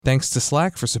Thanks to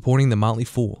Slack for supporting The Motley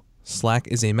Fool. Slack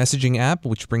is a messaging app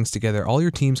which brings together all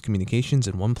your team's communications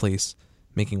in one place,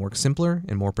 making work simpler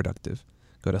and more productive.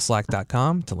 Go to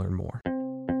slack.com to learn more.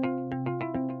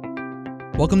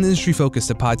 Welcome to Industry Focus,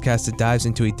 a podcast that dives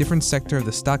into a different sector of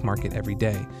the stock market every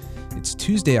day. It's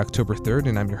Tuesday, October 3rd,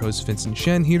 and I'm your host, Vincent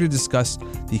Shen, here to discuss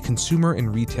the consumer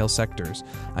and retail sectors.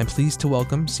 I'm pleased to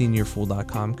welcome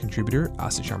SeniorFool.com contributor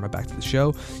Asit Sharma back to the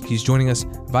show. He's joining us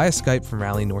via Skype from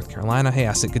Raleigh, North Carolina. Hey,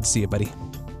 Asit, good to see you, buddy.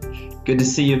 Good to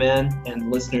see you, man, and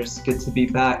listeners, good to be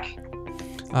back.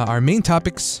 Our main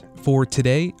topics for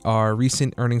today are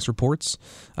recent earnings reports,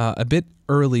 a bit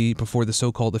early before the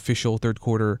so-called official third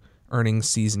quarter earnings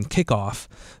season kickoff.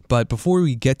 But before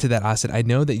we get to that, Asit, I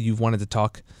know that you've wanted to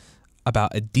talk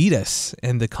about Adidas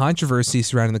and the controversy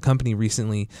surrounding the company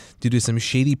recently due to some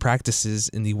shady practices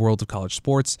in the world of college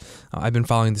sports. I've been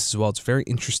following this as well. It's a very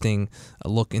interesting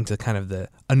look into kind of the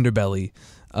underbelly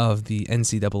of the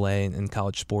NCAA and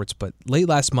college sports. But late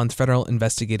last month, federal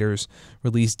investigators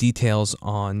released details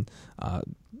on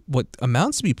what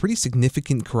amounts to be pretty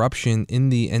significant corruption in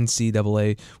the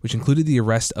NCAA, which included the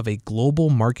arrest of a global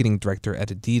marketing director at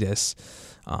Adidas.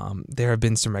 There have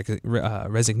been some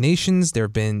resignations. There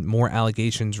have been more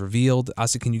allegations revealed.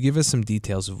 Asit, can you give us some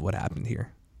details of what happened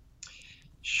here?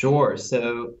 Sure.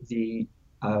 So the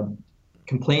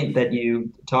complaint that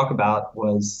you talk about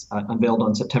was unveiled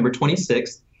on September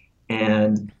 26th.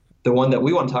 And the one that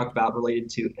we want to talk about related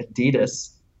to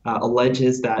Adidas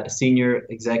alleges that senior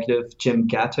executive Jim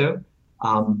Gatto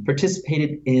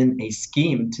participated in a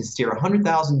scheme to steer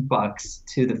 $100,000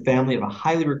 to the family of a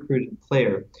highly recruited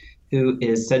player who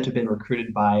is said to have been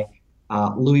recruited by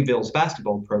Louisville's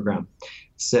basketball program.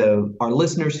 So our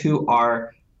listeners who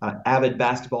are avid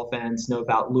basketball fans know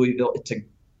about Louisville. It's a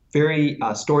very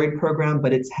storied program,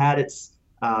 but it's had its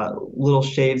little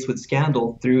shaves with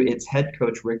scandal through its head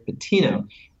coach, Rick Pitino.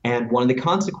 And one of the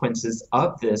consequences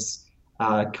of this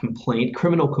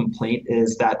criminal complaint,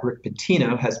 is that Rick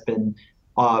Pitino has been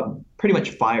pretty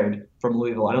much fired from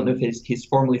Louisville. I don't know if he's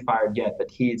formally fired yet, but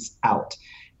he's out.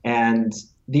 And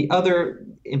the other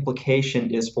implication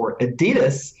is for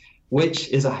Adidas, which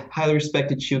is a highly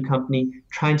respected shoe company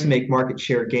trying to make market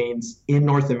share gains in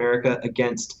North America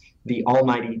against the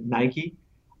almighty Nike.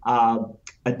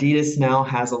 Adidas now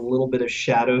has a little bit of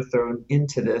shadow thrown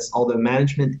into this, although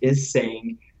management is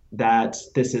saying that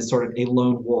this is sort of a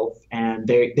lone wolf and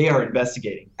they are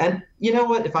investigating. And you know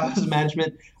what? If I was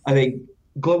management of a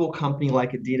global company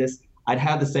like Adidas, I'd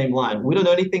have the same line. We don't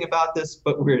know anything about this,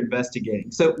 but we're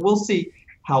investigating. So we'll see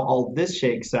how all this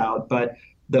shakes out. But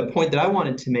the point that I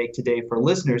wanted to make today for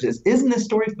listeners is, isn't this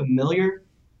story familiar?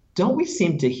 Don't we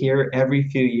seem to hear every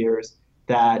few years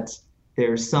that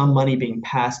there's some money being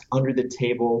passed under the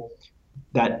table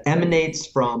that emanates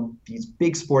from these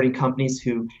big sporting companies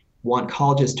who want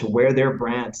colleges to wear their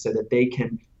brand so that they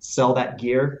can sell that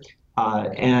gear?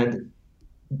 And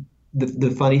the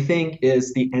funny thing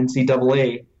is the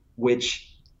NCAA,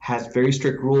 which has very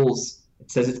strict rules,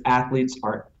 it says its athletes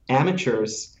are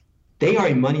amateurs, they are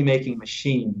a money-making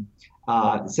machine.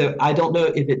 So I don't know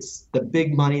if it's the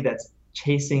big money that's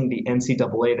chasing the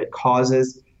NCAA that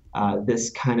causes this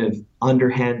kind of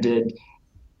underhanded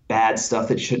bad stuff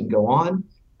that shouldn't go on.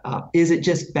 Is it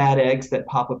just bad eggs that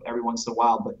pop up every once in a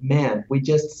while? But man, we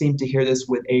just seem to hear this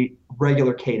with a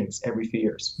regular cadence every few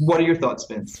years. What are your thoughts,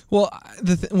 Vince? Well,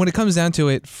 when it comes down to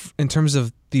it, in terms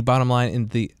of the bottom line and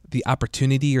the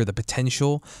opportunity or the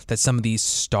potential that some of these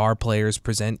star players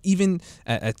present, even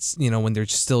at when they're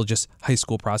still just high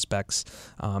school prospects,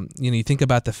 you think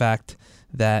about the fact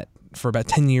that for about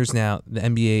 10 years now, the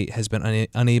NBA has been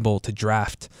unable to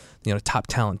draft top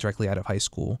talent directly out of high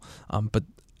school, but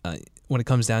when it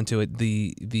comes down to it,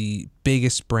 the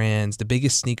biggest brands, the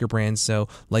biggest sneaker brands, so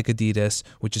like Adidas,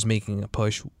 which is making a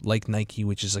push, like Nike,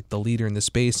 which is like the leader in the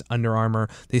space, Under Armour,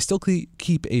 they still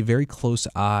keep a very close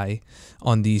eye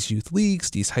on these youth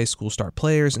leagues, these high school star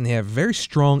players, and they have very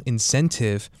strong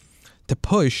incentive to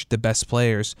push the best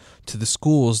players to the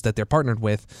schools that they're partnered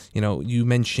with. You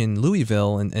mentioned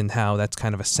Louisville and how that's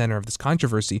kind of a center of this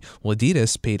controversy. Well,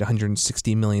 Adidas paid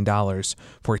 $160 million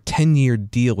for a 10-year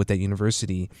deal with that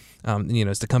university.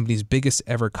 It's the company's biggest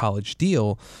ever college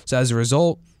deal. So as a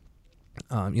result,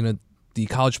 the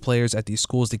college players at these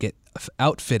schools, they get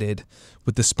outfitted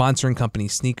with the sponsoring company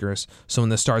sneakers. So when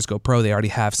the stars go pro, they already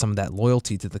have some of that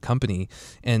loyalty to the company.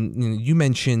 And you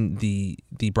mentioned the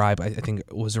bribe, I think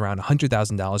it was around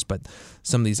 $100,000, but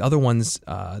some of these other ones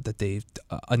that they've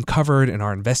uncovered and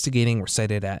are investigating were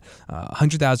cited at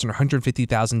 $100,000 or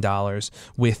 $150,000,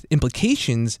 with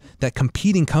implications that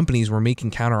competing companies were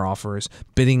making counteroffers,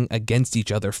 bidding against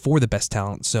each other for the best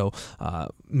talent. So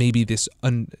maybe this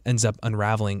ends up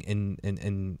unraveling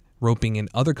and roping in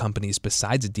other companies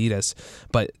besides Adidas.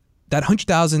 But that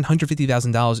 $100,000,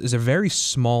 $150,000 is a very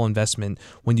small investment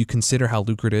when you consider how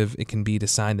lucrative it can be to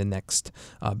sign the next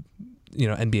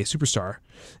NBA superstar.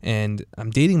 And I'm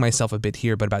dating myself a bit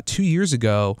here, but about 2 years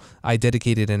ago, I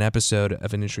dedicated an episode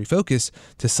of Industry Focus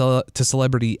to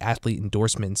celebrity athlete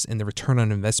endorsements and the return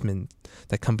on investment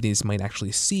that companies might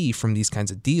actually see from these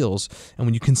kinds of deals. And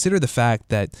when you consider the fact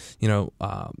that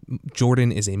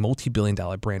Jordan is a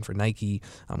multi-billion-dollar brand for Nike,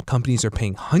 companies are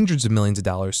paying hundreds of millions of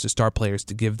dollars to star players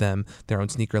to give them their own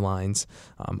sneaker lines.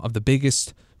 Of the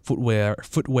biggest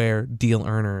footwear deal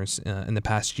earners in the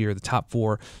past year, the top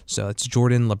four, so it's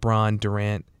Jordan, LeBron,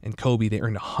 Durant, and Kobe. They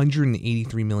earned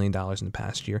 $183 million in the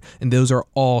past year, and those are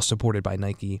all supported by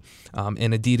Nike. And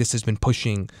Adidas has been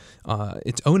pushing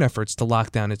its own efforts to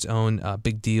lock down its own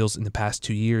big deals in the past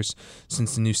 2 years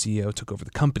since the new CEO took over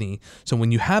the company. So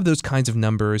when you have those kinds of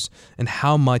numbers and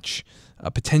how much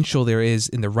potential there is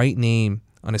in the right name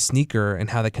on a sneaker and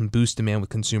how that can boost demand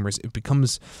with consumers, it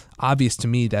becomes obvious to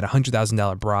me that a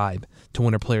 $100,000 bribe to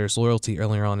win a player's loyalty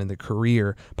earlier on in their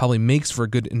career probably makes for a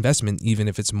good investment, even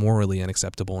if it's morally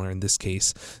unacceptable, or in this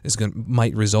case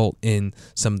might result in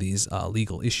some of these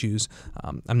legal issues.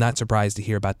 I'm not surprised to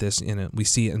hear about this. We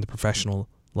see it in the professional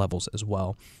levels as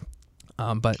well.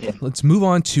 But let's move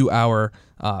on to our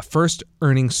first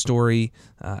earnings story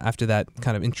after that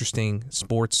kind of interesting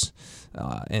sports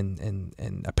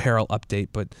and apparel update.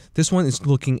 But this one is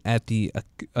looking at the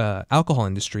alcohol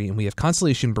industry, and we have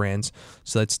Constellation Brands.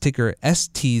 So that's ticker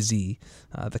STZ.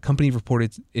 The company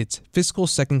reported its fiscal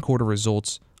second quarter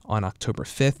results on October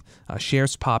 5th.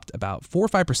 Shares popped about 4 or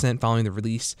 5% following the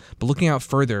release. But looking out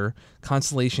further,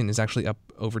 Constellation is actually up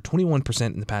over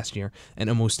 21% in the past year and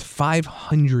almost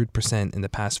 500% in the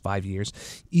past 5 years,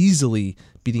 easily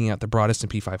beating out the broad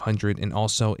S&P 500 and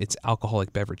also its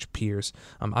alcoholic beverage peers.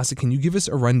 Asa, can you give us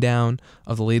a rundown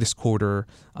of the latest quarter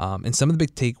and some of the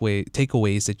big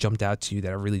takeaways that jumped out to you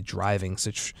that are really driving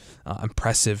such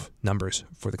impressive numbers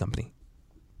for the company?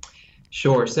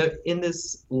 Sure. So in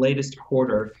this latest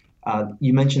quarter,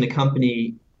 you mentioned the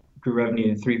company grew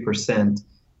revenue 3%.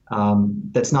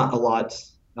 That's not a lot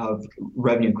of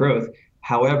revenue growth.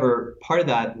 However, part of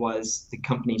that was the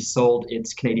company sold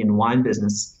its Canadian wine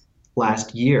business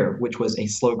last year, which was a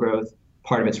slow growth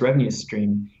part of its revenue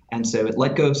stream. And so it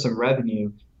let go of some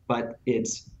revenue, but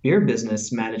its beer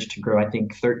business managed to grow, I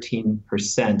think,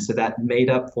 13%. So that made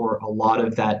up for a lot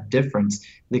of that difference.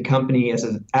 The company, as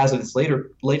of this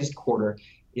latest quarter,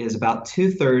 is about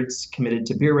 2/3 committed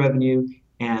to beer revenue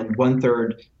and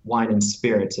 1/3 wine and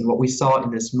spirits. And what we saw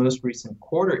in this most recent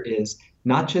quarter is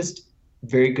not just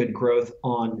very good growth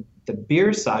on the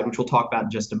beer side, which we'll talk about in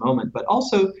just a moment, but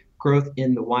also growth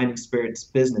in the wine and spirits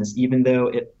business. Even though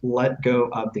it let go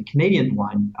of the Canadian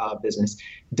wine business,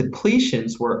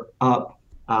 depletions were up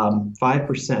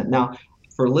 5%. Now,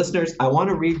 for listeners, I want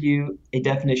to read you a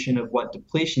definition of what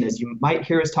depletion is. You might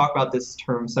hear us talk about this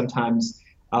term sometimes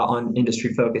on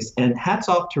Industry Focus. And hats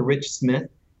off to Rich Smith.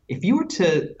 If you were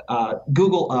to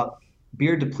Google up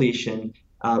beer depletion,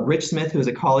 Rich Smith, who is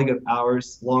a colleague of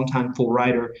ours, longtime full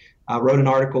writer, wrote an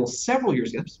article several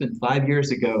years ago. It's been 5 years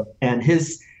ago. And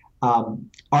his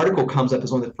article comes up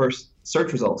as one of the first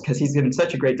search results because he's given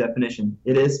such a great definition.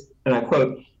 It is, and I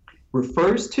quote,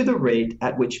 refers to the rate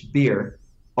at which beer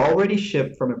already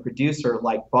shipped from a producer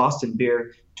like Boston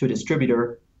Beer to a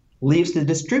distributor leaves the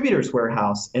distributor's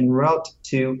warehouse en route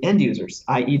to end users,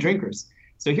 i.e. drinkers.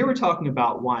 So here we're talking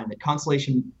about wine. The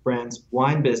Constellation Brands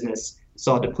wine business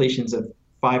saw depletions of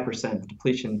 5%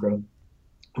 depletion growth.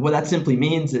 What that simply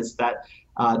means is that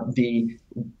the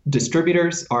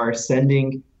distributors are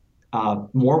sending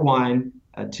more wine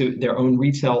to their own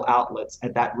retail outlets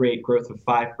at that rate, growth of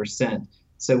 5%.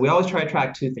 So we always try to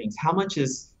track two things. How much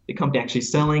is the company actually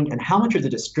selling, and how much are the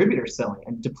distributors selling?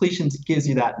 And depletions gives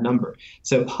you that number.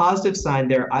 So positive sign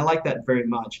there. I like that very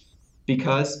much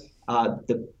because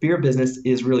the beer business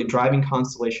is really driving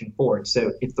Constellation forward.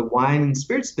 So if the wine and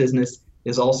spirits business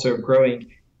is also growing,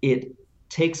 it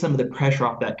takes some of the pressure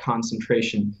off that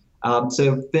concentration.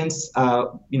 So Vince,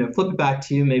 flip it back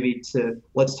to you maybe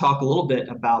let's talk a little bit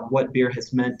about what beer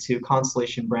has meant to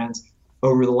Constellation Brands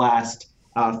over the last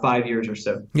 5 years or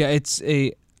so. Yeah, it's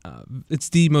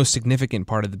the most significant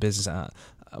part of the business.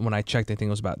 When I checked, I think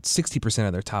it was about 60%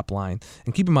 of their top line.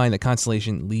 And keep in mind that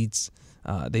Constellation leads,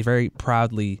 they very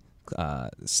proudly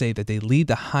say that they lead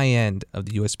the high end of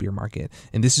the U.S. beer market,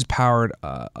 and this is powered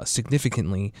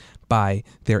significantly by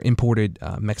their imported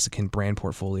Mexican brand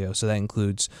portfolio. So that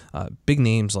includes big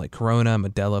names like Corona,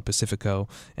 Modelo, Pacifico,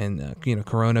 and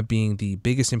Corona being the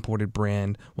biggest imported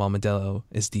brand, while Modelo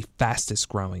is the fastest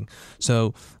growing.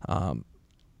 So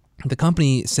the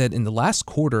company said in the last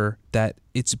quarter that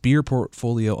its beer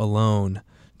portfolio alone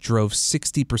drove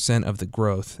 60% of the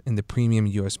growth in the premium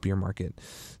U.S. beer market.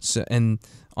 So, and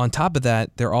on top of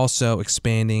that, they're also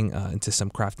expanding into some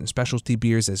craft and specialty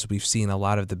beers, as we've seen a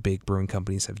lot of the big brewing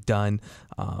companies have done.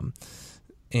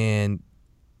 And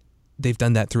they've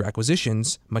done that through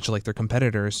acquisitions, much like their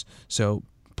competitors. So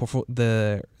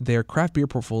their craft beer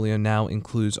portfolio now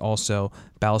includes also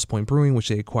Ballast Point Brewing, which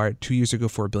they acquired 2 years ago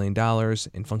for $1 billion,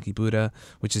 and Funky Buddha,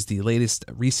 which is the latest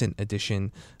recent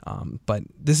addition. But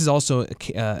this is also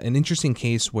an interesting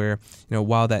case where,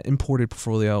 while that imported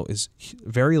portfolio is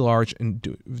very large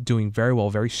and doing very well,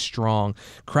 very strong,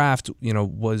 craft,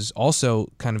 was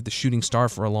also kind of the shooting star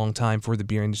for a long time for the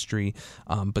beer industry.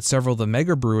 But several of the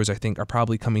mega brewers, I think, are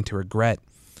probably coming to regret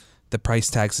the price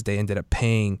tags that they ended up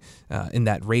paying in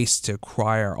that race to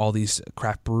acquire all these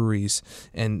craft breweries.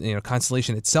 And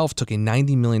Constellation itself took a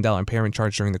 $90 million impairment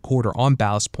charge during the quarter on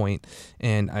Ballast Point,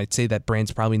 and I'd say that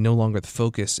brand's probably no longer the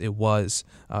focus it once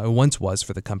was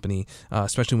for the company,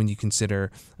 especially when you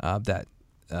consider that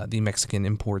the Mexican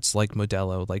imports like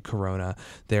Modelo, like Corona,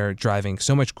 they're driving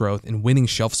so much growth and winning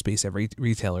shelf space at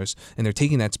retailers, and they're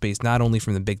taking that space not only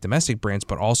from the big domestic brands,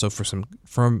 but also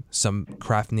from some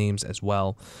craft names as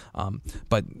well.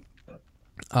 But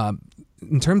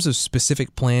in terms of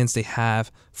specific plans they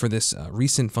have for this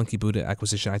recent Funky Buddha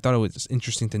acquisition, I thought it was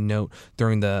interesting to note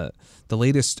during the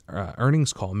latest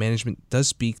earnings call, management does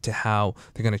speak to how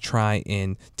they're going to try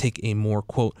and take a more,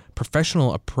 quote,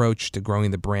 professional approach to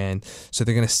growing the brand. So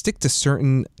they're going to stick to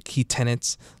certain key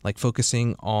tenets, like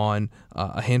focusing on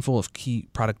a handful of key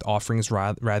product offerings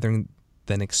rather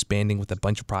than expanding with a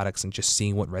bunch of products and just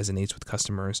seeing what resonates with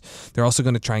customers. They're also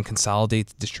going to try and consolidate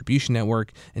the distribution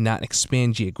network and not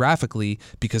expand geographically,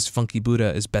 because Funky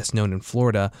Buddha is best known in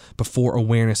Florida before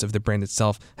awareness of the brand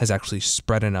itself has actually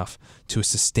spread enough to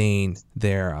sustain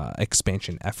their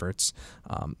expansion efforts.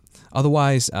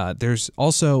 Otherwise, there's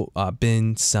also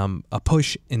been a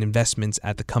push in investments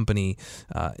at the company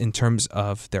in terms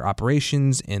of their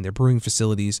operations and their brewing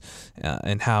facilities,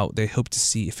 and how they hope to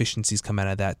see efficiencies come out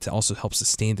of that to also help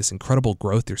sustain this incredible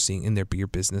growth they're seeing in their beer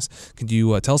business. Could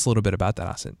you tell us a little bit about that,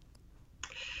 Asit?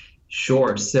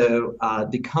 Sure. So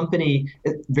the company,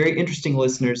 very interesting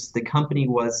listeners, the company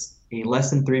was a less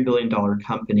than $3 billion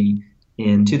company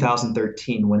in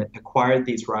 2013 when it acquired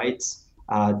these rights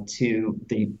to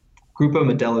the Grupo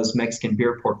Modelo's Mexican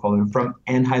beer portfolio from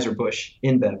Anheuser-Busch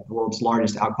InBev, the world's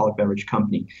largest alcoholic beverage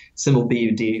company. Symbol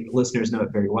BUD, listeners know it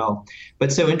very well.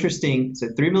 But so interesting, so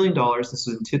 $3 million, this was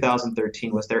in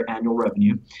 2013, was their annual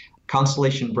revenue.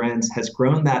 Constellation Brands has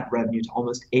grown that revenue to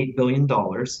almost $8 billion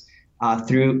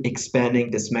through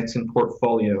expanding this Mexican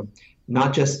portfolio,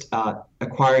 not just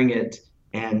acquiring it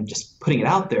and just putting it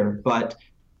out there, but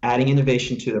adding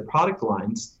innovation to their product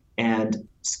lines and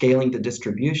scaling the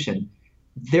distribution.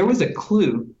 There was a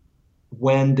clue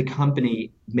when the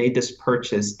company made this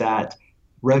purchase that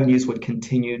revenues would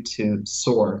continue to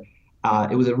soar.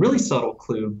 It was a really subtle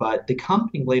clue, but the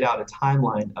company laid out a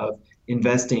timeline of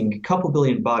investing a couple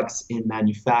 $billion in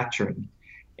manufacturing.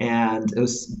 And it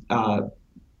was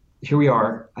here we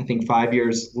are, I think 5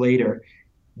 years later,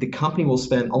 the company will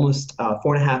spend almost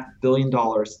 $4.5 billion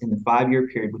in the 5-year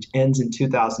period, which ends in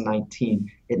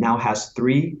 2019. It now has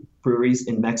 3 breweries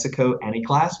in Mexico and a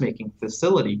glassmaking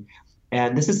facility.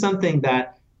 And this is something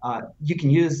that you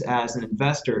can use as an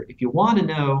investor if you want to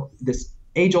know this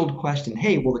age-old question,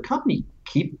 hey, will the company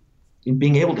keep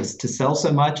being able to sell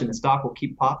so much and the stock will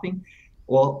keep popping?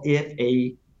 Well, if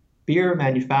a beer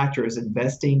manufacturer is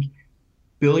investing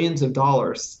billions of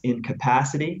dollars in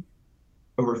capacity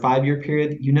over a 5-year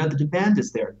period, the demand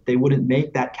is there. They wouldn't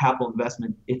make that capital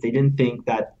investment if they didn't think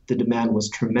that the demand was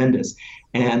tremendous.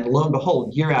 And lo and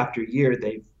behold, year after year,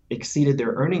 they've exceeded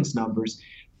their earnings numbers.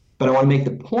 But I want to make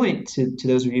the point to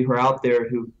those of you who are out there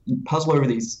who puzzle over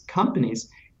these companies,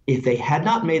 if they had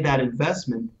not made that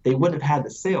investment, they wouldn't have had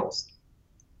the sales.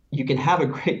 You can have a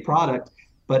great product,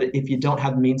 but if you don't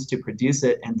have the means to produce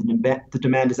it and the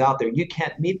demand is out there, you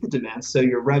can't meet the demand, so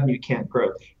your revenue can't grow.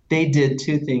 They did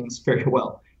 2 things very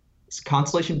well.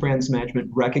 Constellation Brands management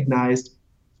recognized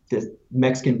that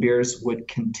Mexican beers would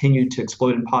continue to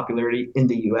explode in popularity in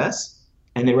the U.S.,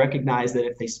 and they recognized that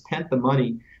if they spent the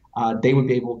money, they would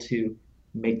be able to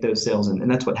make those sales, and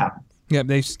that's what happened. Yeah,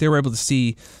 they were able to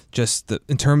see just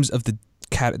in terms of the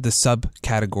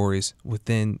subcategories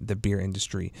within the beer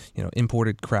industry.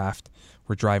 Imported craft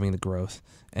were driving the growth,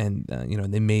 and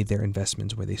they made their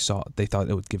investments where they thought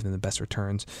it would give them the best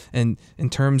returns. And in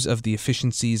terms of the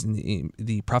efficiencies and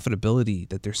the profitability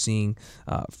that they're seeing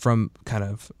from kind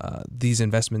of these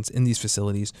investments in these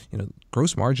facilities,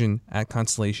 gross margin at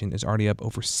Constellation is already up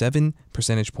over 7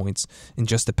 percentage points in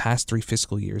just the past 3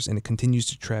 fiscal years, and it continues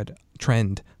to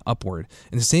trend upward.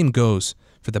 And the same goes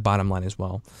for the bottom line as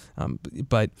well.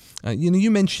 But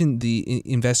you mentioned the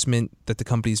investment that the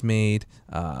company's made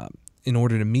in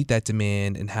order to meet that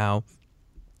demand, and how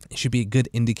it should be a good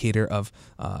indicator of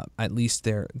at least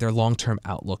their long-term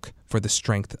outlook for the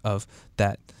strength of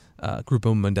that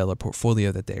Grupo Modelo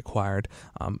portfolio that they acquired.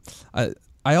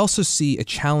 I also see a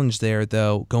challenge there,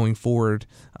 though, going forward,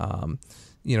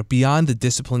 beyond the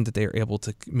discipline that they are able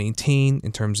to maintain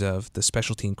in terms of the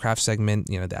specialty and craft segment,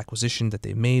 the acquisition that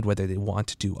they made, whether they want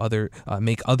to do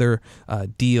make other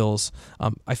deals.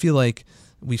 I feel like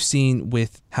we've seen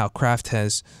with how craft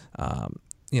has,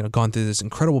 gone through this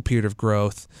incredible period of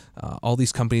growth. All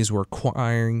these companies were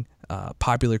acquiring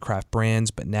popular craft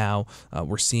brands, but now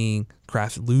we're seeing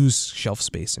craft lose shelf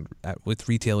space and with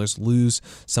retailers lose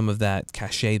some of that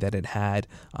cachet that it had.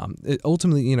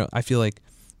 Ultimately, I feel like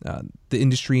the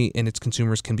industry and its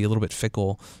consumers can be a little bit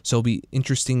fickle, so it'll be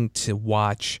interesting to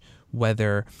watch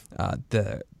whether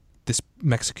this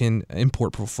Mexican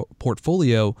import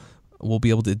portfolio will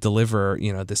be able to deliver,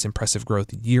 this impressive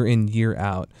growth year in, year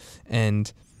out.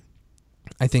 And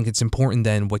I think it's important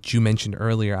then what you mentioned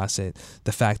earlier, Asit,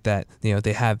 the fact that,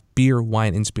 they have beer,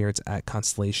 wine, and spirits at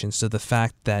Constellation. So the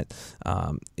fact that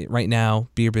right now,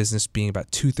 beer business being about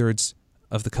 2/3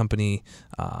 of the company,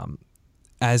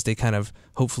 as they kind of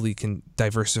hopefully can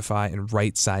diversify and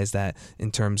right-size that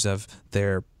in terms of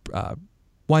their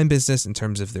wine business, in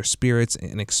terms of their spirits,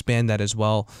 and expand that as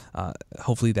well.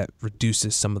 Hopefully that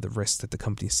reduces some of the risks that the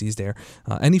company sees there.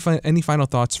 Any final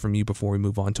thoughts from you before we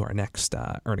move on to our next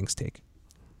earnings take?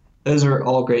 Those are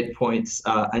all great points.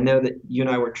 I know that you and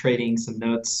I were trading some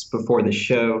notes before the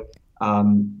show,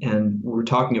 and we were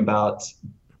talking about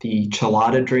the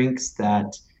chelada drinks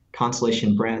that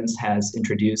Constellation Brands has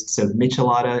introduced. So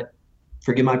michelada,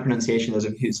 forgive my pronunciation, those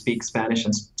of you who speak Spanish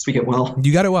and speak it well.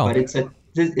 You got it well. But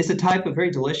it's a type of very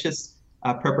delicious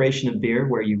preparation of beer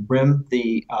where you rim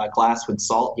the glass with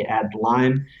salt, you add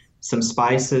lime, some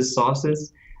spices,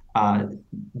 sauces.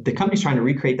 The company's trying to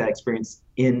recreate that experience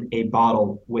in a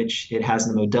bottle, which it has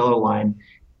in the Modelo line,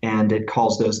 and it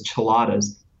calls those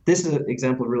cheladas. This is an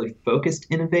example of really focused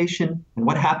innovation. And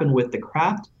what happened with the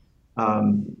craft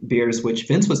beers, which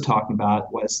Vince was talking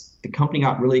about, was the company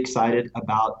got really excited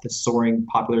about the soaring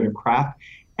popularity of craft.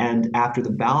 And after the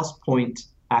Ballast Point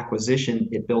acquisition,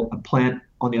 it built a plant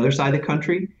on the other side of the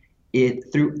country.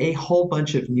 It threw a whole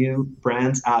bunch of new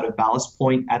brands out of Ballast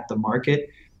Point at the market.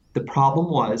 The problem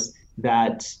was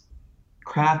that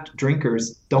craft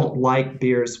drinkers don't like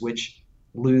beers which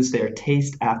lose their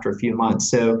taste after a few months.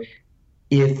 So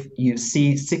if you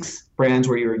see 6 brands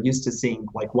where you're used to seeing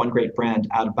like one great brand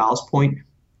out of Ballast Point,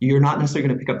 you're not necessarily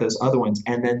going to pick up those other ones.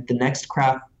 And then the next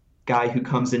craft guy who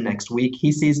comes in next week,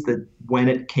 he sees when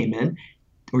it came in,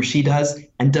 or she does,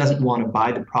 and doesn't want to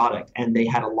buy the product. And they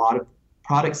had a lot of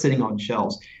products sitting on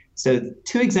shelves. So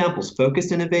 2 examples,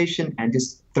 focused innovation and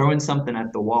just throwing something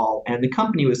at the wall. And the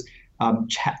company was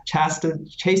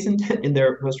chastened in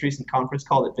their most recent conference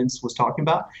call that Vince was talking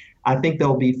about. I think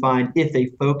they'll be fine if they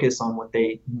focus on what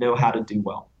they know how to do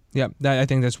well. Yeah, I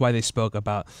think that's why they spoke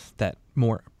about that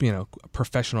more,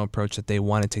 professional approach that they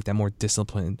want to take, that more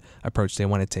disciplined approach they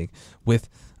want to take with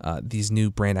these new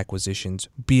brand acquisitions,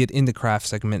 be it in the craft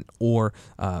segment or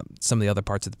some of the other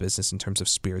parts of the business in terms of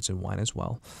spirits and wine as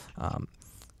well.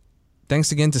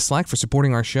 Thanks again to Slack for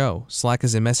supporting our show. Slack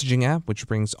is a messaging app which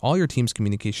brings all your team's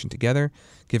communication together,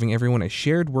 giving everyone a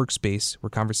shared workspace where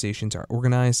conversations are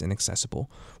organized and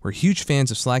accessible. We're huge fans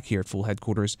of Slack here at Full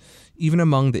Headquarters. Even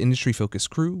among the industry-focused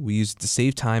crew, we use it to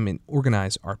save time and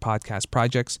organize our podcast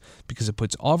projects because it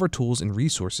puts all of our tools and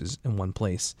resources in one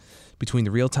place. Between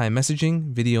the real-time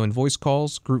messaging, video and voice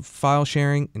calls, group file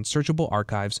sharing, and searchable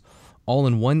archives, all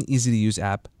in one easy-to-use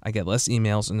app, I get less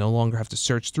emails and no longer have to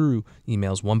search through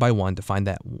emails one by one to find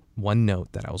that one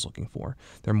note that I was looking for.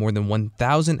 There are more than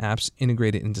 1,000 apps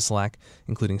integrated into Slack,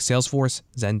 including Salesforce,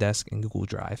 Zendesk, and Google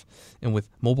Drive. And with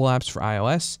mobile apps for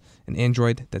iOS and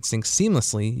Android that sync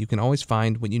seamlessly, you can always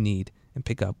find what you need and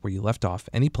pick up where you left off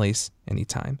anyplace,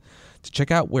 anytime. To check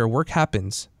out where work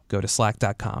happens, go to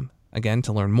slack.com. Again,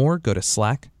 to learn more, go to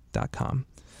slack.com.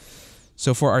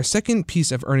 So for our second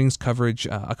piece of earnings coverage,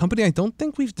 a company I don't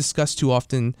think we've discussed too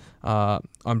often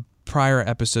on prior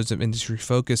episodes of Industry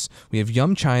Focus, we have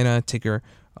Yum China, ticker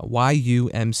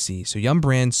YUMC. So Yum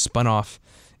Brands spun off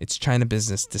its China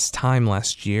business this time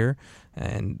last year,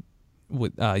 and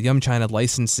with Yum China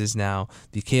licenses now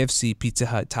the KFC, Pizza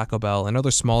Hut, Taco Bell, and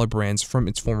other smaller brands from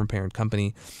its former parent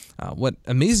company. What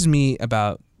amazes me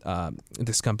about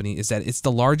this company is that it's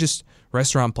the largest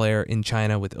restaurant player in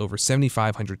China with over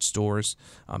 7,500 stores.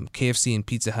 KFC and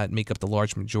Pizza Hut make up the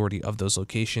large majority of those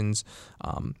locations.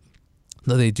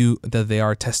 Though they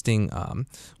are testing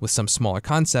with some smaller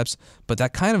concepts, but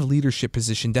that kind of leadership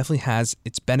position definitely has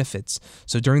its benefits.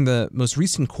 So during the most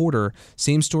recent quarter,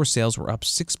 same-store sales were up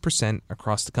 6%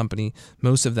 across the company,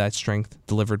 most of that strength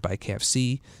delivered by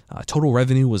KFC. Total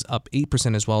revenue was up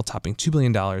 8% as well, topping $2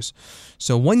 billion.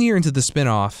 So 1 year into the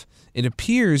spinoff, it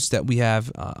appears that we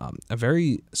have a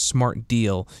very smart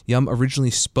deal. Yum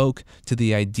originally spoke to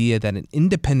the idea that an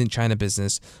independent China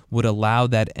business would allow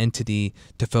that entity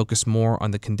to focus more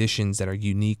on the conditions that are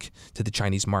unique to the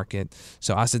Chinese market.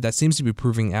 So Asad, that seems to be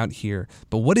proving out here.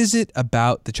 But what is it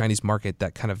about the Chinese market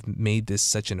that kind of made this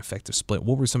such an effective split?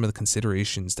 What were some of the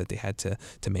considerations that they had to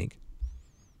make?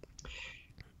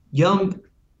 Yum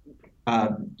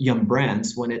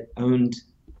Brands, when it owned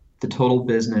the total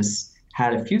business,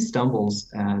 had a few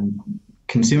stumbles.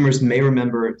 Consumers may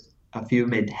remember a few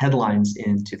made headlines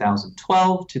in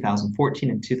 2012, 2014,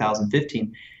 and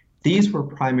 2015. These were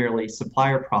primarily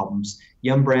supplier problems.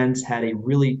 Yum Brands had a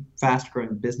really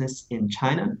fast-growing business in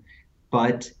China,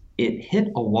 but it hit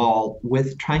a wall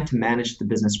with trying to manage the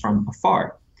business from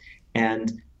afar.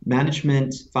 And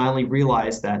management finally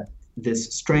realized that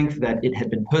this strength that it had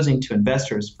been posing to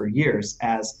investors for years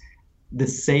as the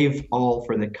save all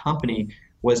for the company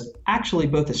was actually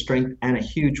both a strength and a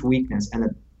huge weakness, and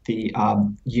that the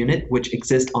unit which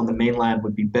exists on the mainland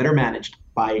would be better managed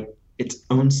by its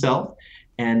own self,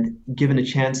 and given a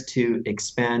chance to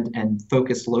expand and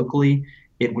focus locally,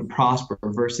 it would prosper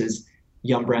versus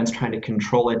Yum Brands trying to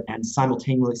control it and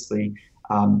simultaneously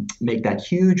make that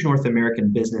huge North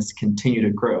American business continue to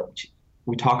grow.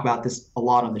 We talk about this a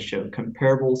lot on the show.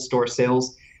 Comparable store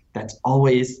sales, that's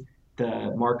always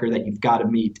the marker that you've got to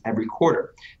meet every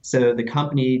quarter. So the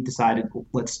company decided,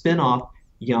 let's spin off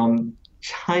Yum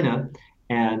China,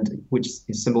 and which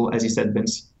is symbol, as you said,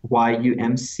 Vince,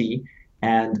 YUMC,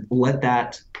 and let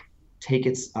that take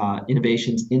its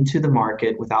innovations into the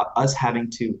market without us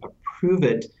having to approve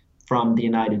it from the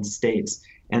United States.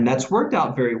 And that's worked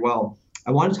out very well.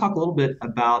 I want to talk a little bit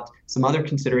about some other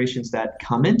considerations that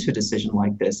come into a decision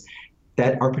like this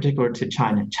that are particular to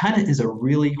China. China is a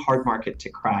really hard market to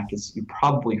crack, as you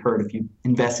probably heard if you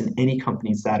invest in any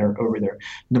companies that are over there.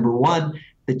 Number one,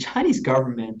 the Chinese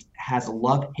government has a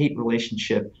love-hate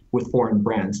relationship with foreign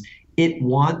brands. It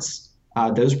wants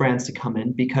those brands to come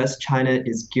in because China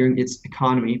is gearing its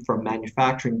economy from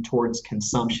manufacturing towards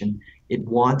consumption. It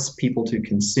wants people to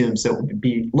consume, so it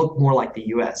would look more like the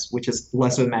US, which is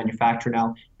less of a manufacturer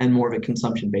now and more of a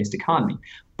consumption-based economy.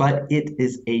 But it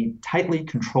is a tightly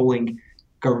controlling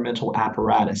governmental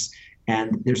apparatus,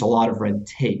 and there's a lot of red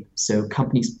tape. So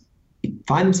companies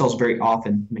find themselves very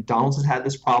often, McDonald's has had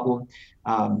this problem,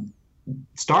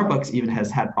 Starbucks even has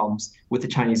had problems with the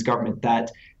Chinese government,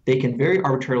 that they can very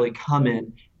arbitrarily come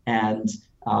in and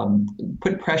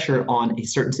put pressure on a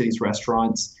certain city's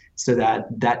restaurants so that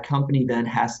that company then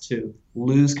has to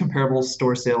lose comparable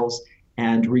store sales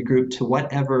and regroup to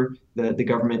whatever the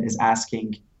government is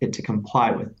asking it to comply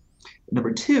with.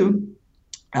 Number two,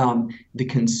 the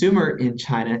consumer in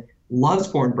China loves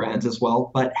foreign brands as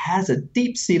well, but has a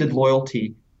deep-seated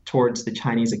loyalty towards the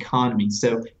Chinese economy.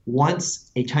 So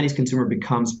once a Chinese consumer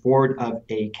becomes bored of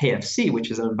a KFC,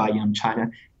 which is owned by Yum China,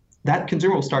 that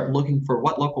consumer will start looking for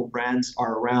what local brands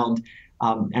are around,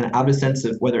 and out of a sense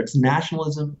of whether it's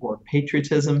nationalism or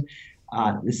patriotism.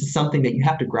 This is something that you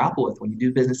have to grapple with when you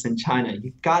do business in China.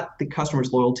 You've got the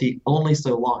customer's loyalty only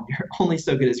so long. You're only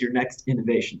so good as your next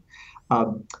innovation.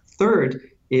 Third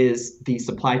is the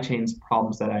supply chains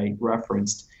problems that I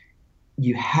referenced.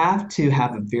 You have to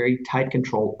have a very tight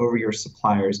control over your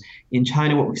suppliers. In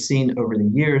China, what we've seen over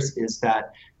the years is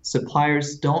that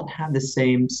suppliers don't have the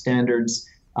same standards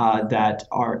that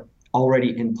are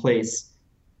already in place,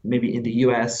 maybe in the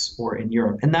US or in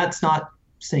Europe. And that's not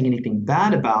saying anything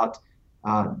bad about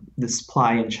the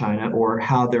supply in China or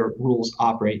how their rules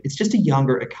operate. It's just a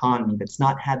younger economy that's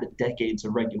not had the decades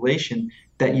of regulation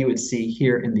that you would see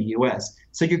here in the US.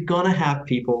 So you're going to have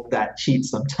people that cheat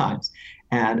sometimes.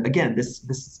 And again,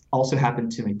 this also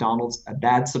happened to McDonald's, a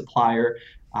bad supplier,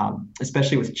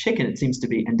 especially with chicken. It seems to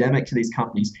be endemic to these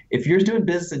companies. If you're doing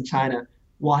business in China,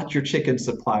 watch your chicken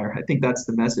supplier. I think that's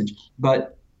the message.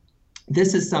 But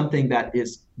this is something that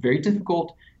is very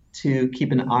difficult to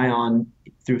keep an eye on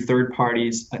through third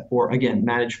parties or, again,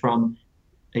 manage from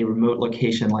a remote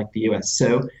location like the US.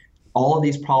 So all of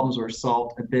these problems were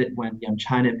solved a bit when Yum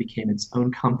China became its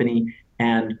own company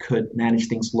and could manage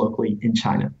things locally in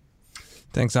China.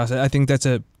 Thanks, Asa. I think that's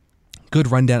a good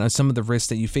rundown of some of the risks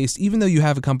that you faced, even though you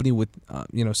have a company with,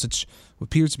 such what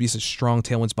appears to be such strong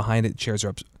tailwinds behind it. Shares are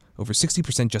up over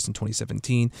 60% just in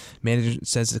 2017. Management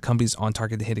says the company's on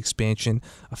target to hit expansion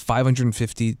of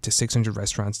 550 to 600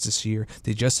 restaurants this year.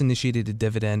 They just initiated a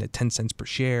dividend at 10 cents per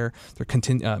share.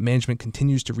 Their management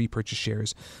continues to repurchase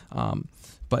shares.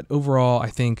 But overall, I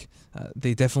think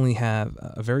they definitely have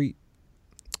a very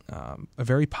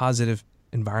positive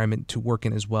environment to work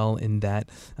in as well, in that,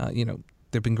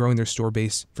 they've been growing their store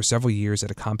base for several years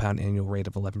at a compound annual rate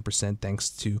of 11%, thanks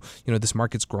to, this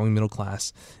market's growing middle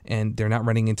class, and they're not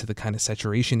running into the kind of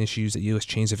saturation issues that U.S.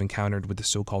 chains have encountered with the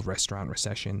so-called restaurant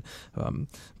recession.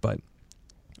 But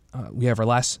we have our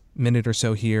last minute or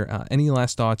so here. Any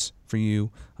last thoughts for you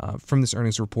from this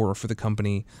earnings report or for the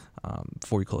company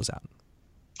before we close out?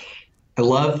 I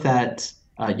love that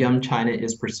Yum China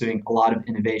is pursuing a lot of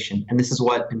innovation, and this is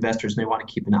what investors may want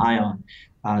to keep an eye on.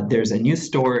 There's a new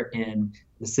store in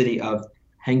the city of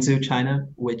Hangzhou, China,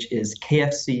 which is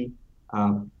KFC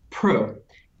Pro.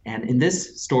 And in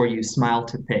this store, you smile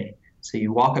to pay. So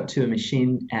you walk up to a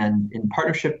machine, and in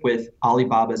partnership with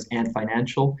Alibaba's Ant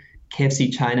Financial,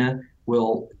 KFC China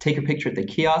will take a picture at the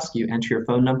kiosk. You enter your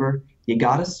phone number. You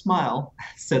gotta smile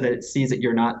so that it sees that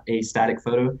you're not a static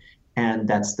photo. And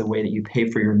that's the way that you pay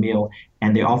for your meal.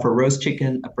 And they offer roast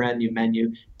chicken, a brand new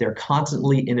menu. They're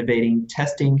constantly innovating,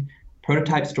 testing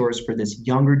prototype stores for this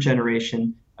younger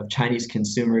generation of Chinese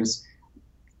consumers.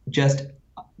 Just,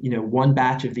 one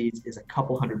batch of these is a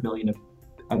couple 100 million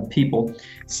of people.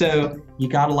 So you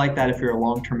gotta like that if you're a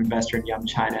long-term investor in Yum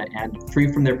China. And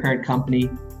free from their parent company,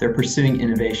 they're pursuing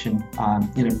innovation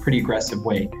in a pretty aggressive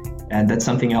way. And that's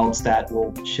something else that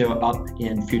will show up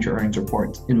in future earnings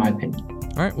reports, in my opinion.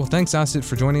 All right. Well, thanks, Asit,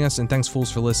 for joining us, and thanks,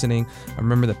 Fools, for listening.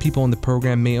 Remember that people in the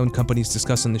program may own companies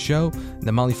discussed on the show, and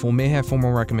the Motley Fool may have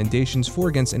formal recommendations for or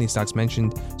against any stocks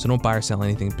mentioned, so don't buy or sell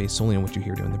anything based solely on what you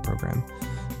hear during the program.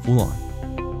 Fool on.